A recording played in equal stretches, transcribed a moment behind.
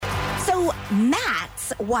So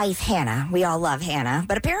Matt's wife, Hannah, we all love Hannah,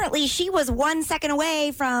 but apparently she was 1 second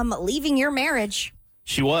away from leaving your marriage.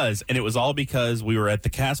 She was, and it was all because we were at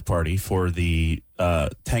the cast party for the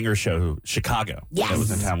Tanger show, Chicago. Yes. That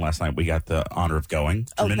was in town last night. We got the honor of going.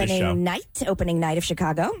 Tremendous show. Opening night of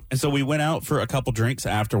Chicago. And so we went out for a couple drinks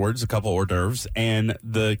afterwards, a couple hors d'oeuvres, and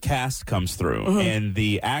the cast comes through. Mm-hmm. And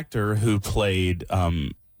the actor who played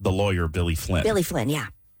the lawyer, Billy Flynn. Billy Flynn, yeah.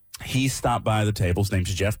 He stopped by the table. His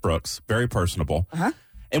name's Jeff Brooks, very personable. Uh-huh.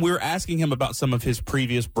 And we were asking him about some of his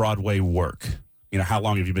previous Broadway work. You know, how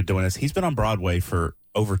long have you been doing this? He's been on Broadway for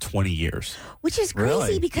over 20 years. Which is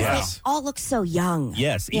crazy because they all look so young.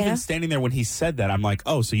 Yes. Even standing there when he said that, I'm like,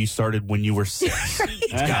 oh, so you started when you were 6.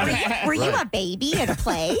 Were you a baby in a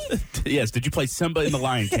play? Yes. Did you play Simba in The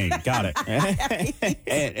Lion King? Got it.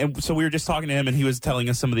 and so we were just talking to him, and he was telling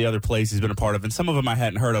us some of the other plays he's been a part of. And some of them I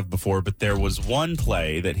hadn't heard of before, but there was one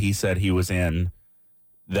play that he said he was in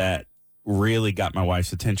that really got my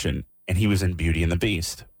wife's attention, and he was in Beauty and the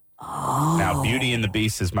Beast. Oh. Now, Beauty and the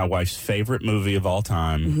Beast is my wife's favorite movie of all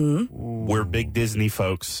time. Mm-hmm. We're big Disney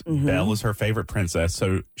folks. Mm-hmm. Belle is her favorite princess.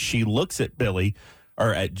 So she looks at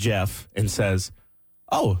at Jeff and says,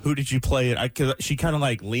 oh, who did you play? She kind of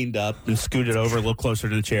like leaned up and scooted over a little closer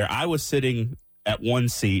to the chair. I was sitting at one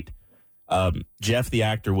seat. Jeff, the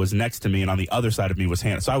actor, was next to me, and on the other side of me was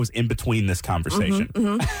Hannah. So I was in between this conversation.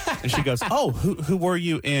 Mm-hmm, mm-hmm. And she goes, oh, who were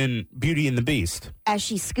you in Beauty and the Beast? As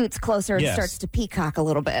she scoots closer and starts to peacock a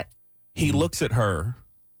little bit. He looks at her,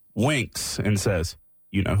 winks, and says,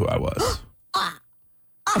 you know who I was.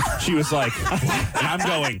 She was like, and I'm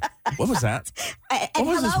going, what was that? What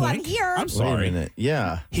was this wink? I'm here. I'm sorry. Wait a minute.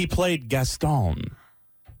 Yeah. He played Gaston,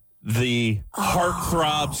 the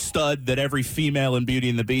heartthrob stud that every female in Beauty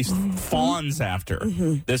and the Beast fawns after.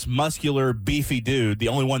 Mm-hmm. This muscular, beefy dude, the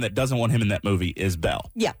only one that doesn't want him in that movie is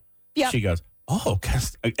Belle. Yeah. She goes, oh,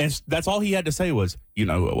 and that's all he had to say was, you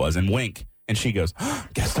know who it was, and wink. And she goes,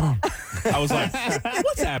 Gaston. I was like,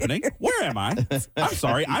 what's happening? Where am I? I'm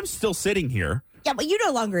sorry. I'm still sitting here. Yeah, but you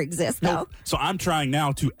no longer exist, though. So I'm trying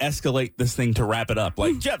now to escalate this thing to wrap it up.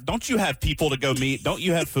 Like, Jeff, don't you have people to go meet? Don't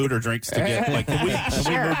you have food or drinks to get? Like, can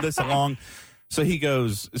we move this along? So he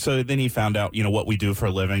goes, so then he found out, you know, what we do for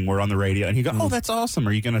a living. We're on the radio. And he goes, oh, that's awesome.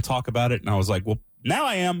 Are you going to talk about it? And I was like, well, now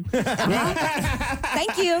I am.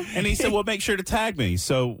 Thank you. And he said, well, make sure to tag me.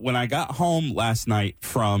 So when I got home last night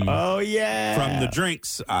from the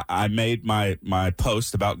drinks, I made my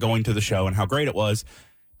post about going to the show and how great it was.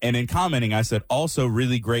 And in commenting, I said, also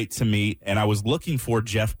really great to meet. And I was looking for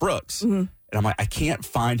Jeff Brooks. Mm-hmm. And I'm like, I can't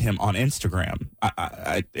find him on Instagram.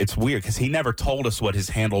 It's weird because he never told us what his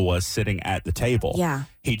handle was sitting at the table. Yeah.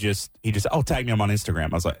 He just, tag me. I'm on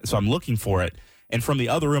Instagram. I was like, so I'm looking for it. And from the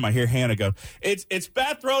other room, I hear Hannah go, it's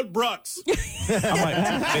Bath Road Brooks. I'm like,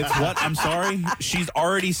 it's what? I'm sorry? She's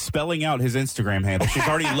already spelling out his Instagram handle. She's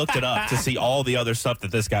already looked it up to see all the other stuff that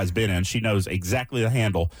this guy's been in. She knows exactly the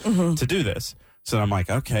handle to do this. So I'm like,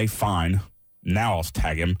 okay, fine. Now I'll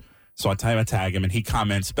tag him. So I tag him, and he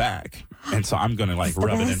comments back. And so I'm going to, like,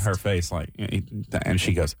 rub it in her face. Like, and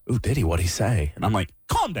she goes, ooh, did he? What'd he say? And I'm like,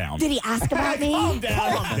 calm down. Did he ask about me? Calm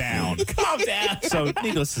down. Calm down. So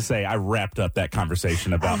needless to say, I wrapped up that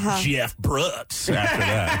conversation about Jeff Brooks after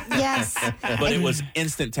that. Yes. But it was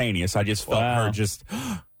instantaneous. I just felt her just...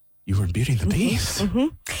 You were in Beauty and the Beast. Mm-hmm.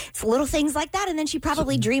 It's little things like that, and then she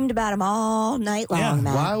probably dreamed about him all night long. Yeah.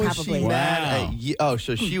 Matt, Why was probably. she mad at you? Oh,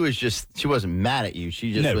 so she wasn't mad at you.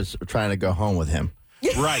 She just was trying to go home with him.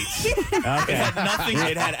 Right.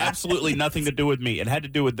 Okay. It had absolutely nothing to do with me. It had to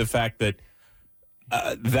do with the fact that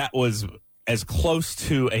that was as close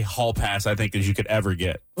to a hall pass, I think, as you could ever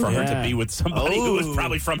get for her to be with somebody who was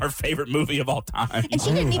probably from her favorite movie of all time. And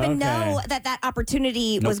she didn't even know that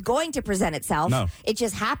opportunity was going to present itself. No. It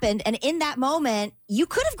just happened. And in that moment, you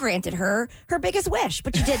could have granted her biggest wish,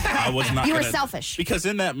 but you didn't. I was not. You were selfish. Because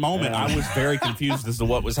in that moment, I was very confused as to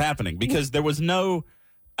what was happening. Because there was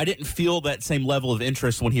I didn't feel that same level of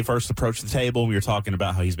interest when he first approached the table. We were talking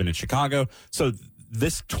about how he's been in Chicago. So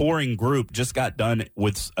this touring group just got done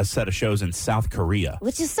with a set of shows in South Korea.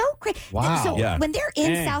 Which is so crazy. Wow. So when they're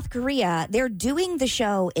in South Korea, they're doing the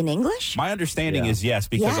show in English? My understanding is yes,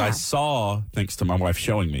 because I saw, thanks to my wife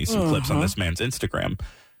showing me some clips on this man's Instagram,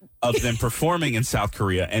 of them performing in South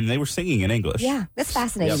Korea, and they were singing in English. Yeah, that's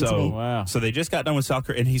fascinating to me. So they just got done with South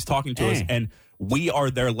Korea, and he's talking to us, and we are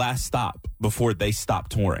their last stop before they stop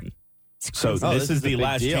touring. So this is the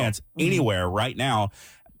last chance anywhere right now.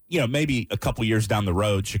 You know, maybe a couple years down the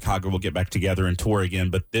road, Chicago will get back together and tour again,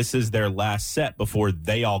 but this is their last set before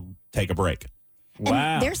they all take a break.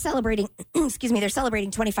 And they're celebrating, they're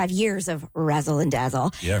celebrating 25 years of Razzle and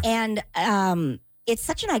Dazzle. Yeah. And it's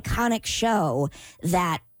such an iconic show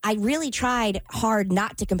that I really tried hard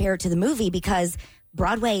not to compare it to the movie because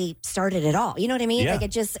Broadway started it all. You know what I mean? Yeah. Like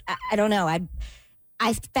it just, I don't know.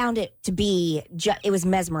 I found it to be, it was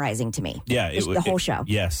mesmerizing to me. Yeah. The whole show.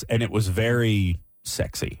 Yes. And it was very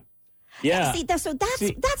sexy. Yeah. See,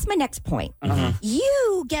 that's my next point. Uh-huh.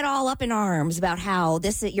 You get all up in arms about how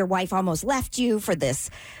your wife almost left you for this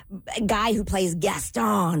guy who plays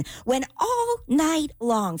Gaston, when all night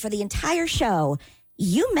long for the entire show,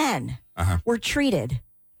 you men were treated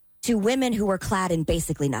to women who were clad in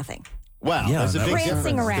basically nothing. Well, Yeah, there's a that big was- difference.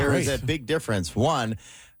 Prancing around. There is a big difference. One,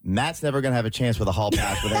 Matt's never going to have a chance with a hall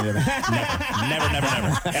pass with any of them.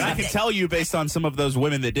 Never. And I can tell you, based on some of those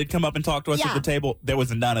women that did come up and talk to us at the table, there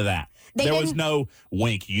was none of that. There was no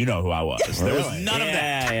wink. You know who I was. There was none of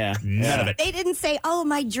that. Yeah. None of it. They didn't say, "Oh,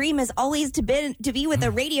 my dream is always to be with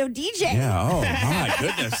a radio DJ." Yeah. Oh my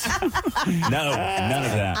goodness. No, none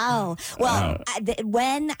of that. Oh, well,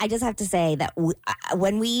 when I just have to say that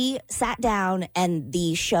when we sat down and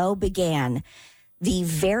the show began, the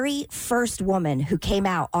very first woman who came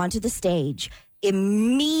out onto the stage,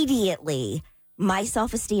 immediately my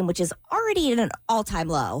self-esteem, which is already at an all-time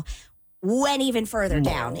low, went even further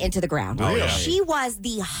down into the ground. Oh, yeah. She was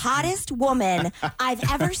the hottest woman I've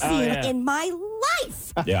ever seen in my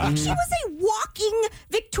life. Yeah. She was a walking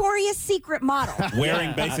Victoria's Secret model.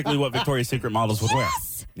 Wearing basically what Victoria's Secret models would wear.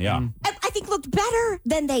 Yeah. I think looked better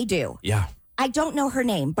than they do. Yeah. I don't know her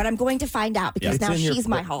name, but I'm going to find out because now she's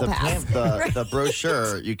my hall pass. The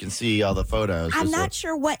brochure, you can see all the photos. I'm not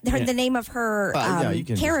sure what the name of her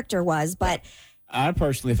character was, but I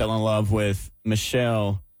personally fell in love with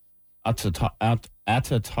Muscial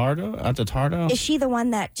Atatardo. is she the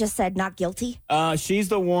one that just said not guilty? She's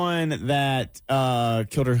the one that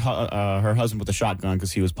killed her husband with a shotgun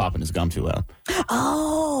because he was popping his gum too loud.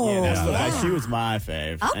 Oh, She was my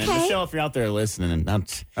fave. Okay. And Michelle, if you're out there listening,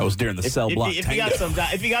 That was during the cell block. if you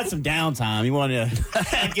got some downtime, you want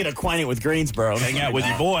to get acquainted with Greensboro, hang out with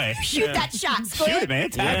your boy. shoot that shot, Squid. Shoot it, man.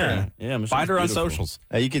 Tag her. Yeah, Michelle's Find her on beautiful. socials.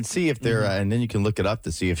 You can see if they're, and then you can look it up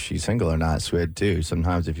to see if she's single or not, Squid, too.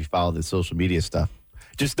 Sometimes if you follow the social media stuff.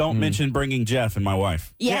 Just don't mention bringing Jeff and my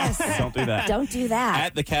wife. Yes, Don't do that. don't do that.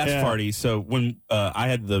 At the cast party, so when I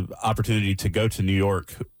had the opportunity to go to New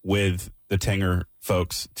York with the Tanger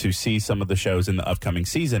folks to see some of the shows in the upcoming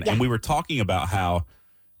season, and we were talking about how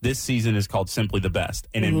this season is called Simply the Best.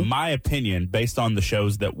 And in my opinion, based on the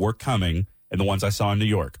shows that were coming and the ones I saw in New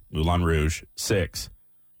York, Moulin Rouge, 6,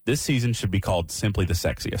 this season should be called Simply the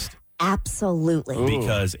Sexiest. Absolutely.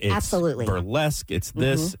 Because it's burlesque, it's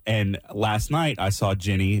this. And last night I saw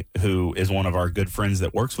Jenny, who is one of our good friends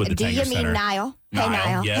that works with the Do Tanger you Center. mean Niall? Hey,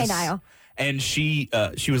 Niall. Yes. Hey, Niall. And she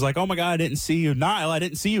was like, "Oh my God, I didn't see you, Niall. I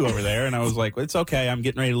didn't see you over there." And I was like, "It's okay. I'm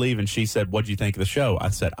getting ready to leave." And she said, "What'd you think of the show?" I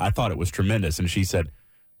said, "I thought it was tremendous." And she said,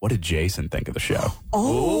 "What did Jason think of the show?"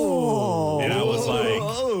 Oh. And I was like,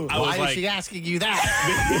 Why is she asking you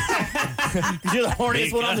that? You're the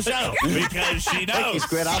horniest one on the show. Because she Thank you, knows.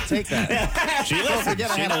 Squid. I'll take that. She Don't listens.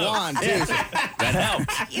 forget I She had a knows. wand, too. That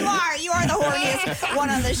helped. You are the horniest one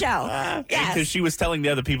on the show. Because Yes. she was telling the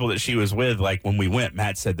other people that she was with, like when we went,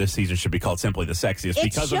 Matt said this season should be called Simply the Sexiest It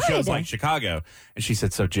because of should. shows like Chicago. And she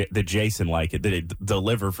said, so did Jason like it? Did it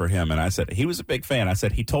deliver for him? And I said, he was a big fan. I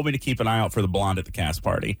said, he told me to keep an eye out for the blonde at the cast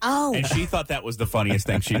party. Oh. And she thought that was the funniest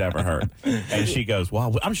thing she'd ever heard. And she goes,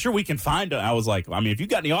 well, I'm sure we can find it. I was like, I mean, if you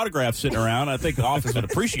got any autographs sitting around, I think the office would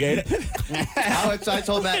appreciate it. I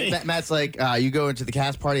told Matt's like, you go into the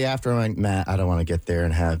cast party after. I'm like, Matt, I don't want to get there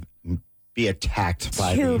and be attacked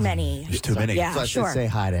by Too these. many. There's too many. Yeah, So I sure. said, say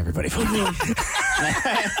hi to everybody.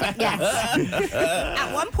 Yes.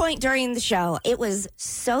 At one point during the show, it was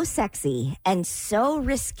so sexy and so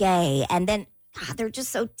risque. And then God, they're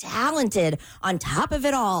just so talented on top of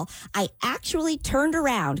it all. I actually turned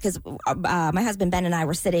around because my husband Ben and I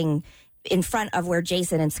were sitting in front of where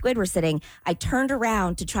Jason and Squid were sitting. I turned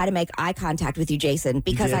around to try to make eye contact with you, Jason,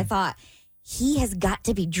 because I thought, he has got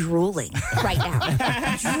to be drooling right now.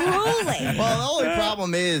 Drooling. Well, the only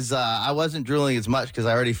problem is I wasn't drooling as much because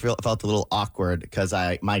I already felt a little awkward because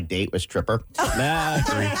my date was Tripper.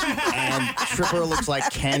 And Tripper looks like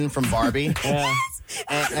Ken from Barbie. Yeah.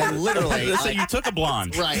 And literally, So you took a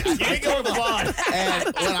blonde. right. I go the blonde.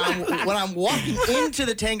 And when I'm walking into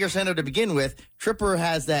the Tanger Center to begin with, Tripper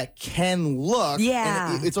has that Ken look.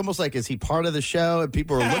 Yeah. And it's almost like, is he part of the show? And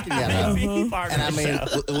people are looking at him. And I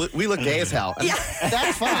mean, we look gay as hell. And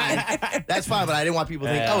that's fine. That's fine. But I didn't want people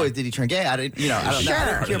to think, oh, did he turn gay? I didn't, I don't know. I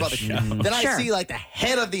didn't care about the show. Then I see like the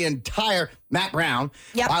head of the entire Matt Brown.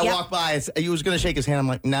 I walk by. He was going to shake his hand. I'm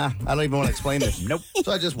like, nah, I don't even want to explain this. Nope.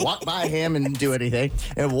 So I just walked by him and didn't do anything.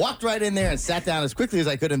 And walked right in there and sat down as quickly as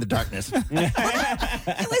I could in the darkness.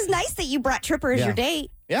 It was nice that you brought Tripper as your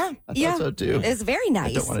date. Yeah, I thought so too. It's very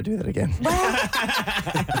nice. I don't want to do that again. Well,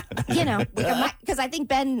 because I think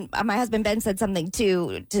Ben, my husband Ben, said something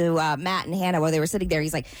to Matt and Hannah while they were sitting there.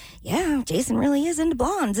 He's like, "Yeah, Jason really is into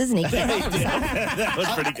blondes, isn't he?" That was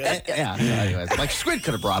pretty good. Yeah. Anyways, like Squid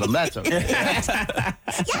could have brought him. That's okay.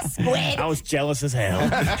 Yes, Squid. I was jealous as hell.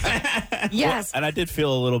 Yes. And I did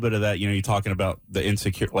feel a little bit of that. You know, you're talking about the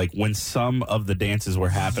insecure, like when some of the dances were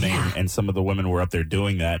happening and some of the women were up there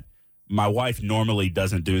doing that. My wife normally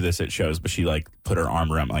doesn't do this at shows, but she like put her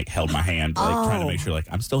arm around, like held my hand, like trying to make sure, like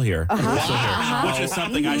I'm still here, I'm still here, which is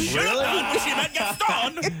something I should have done when she met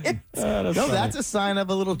Gaston. No, that's a sign of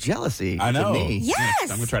a little jealousy. I know. To me.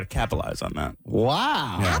 Yes. I'm gonna try to capitalize on that.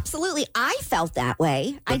 Wow. Yeah. Absolutely. I felt that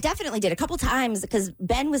way. I definitely did a couple times because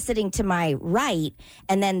Ben was sitting to my right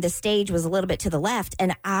and then the stage was a little bit to the left.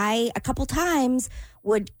 And I, a couple times,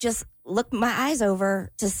 would just look my eyes over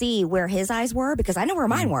to see where his eyes were because I know where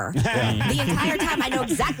mine were. The entire time I know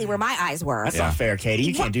exactly where my eyes were. That's not fair, Katie.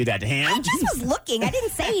 You can't do that to him. I just was looking. I didn't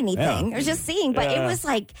say anything. I was just seeing. But it was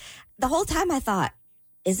like the whole time I thought,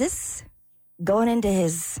 is this going into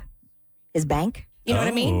his bank? You know what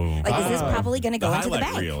I mean? Like, is this probably going to go into the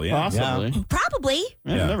bank? Reel, Possibly. Probably.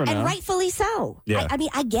 Yeah. You never know. And rightfully so. Yeah. I mean,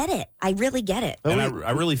 I get it. I really get it. And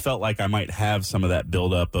I really felt like I might have some of that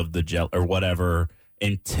buildup of the gel or whatever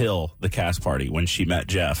until the cast party when she met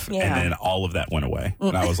Jeff. Yeah. And then all of that went away.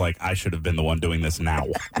 And I was like, I should have been the one doing this now.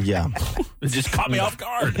 Yeah. It just caught me off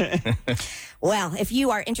guard. Well, if you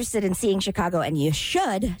are interested in seeing Chicago, and you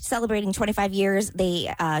should, celebrating 25 years, the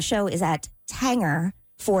show is at Tanger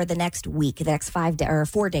for the next week, the next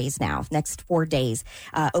 4 days now, next 4 days.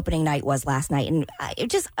 Opening night was last night, and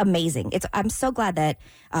it's just amazing. I'm so glad that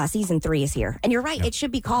season 3 is here. And you're right, it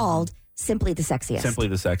should be called Simply the Sexiest. Simply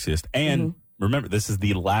the Sexiest. And remember, this is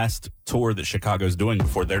the last tour that Chicago's doing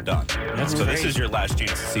before they're done. So this is your last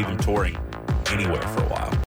chance to see them touring anywhere for a while.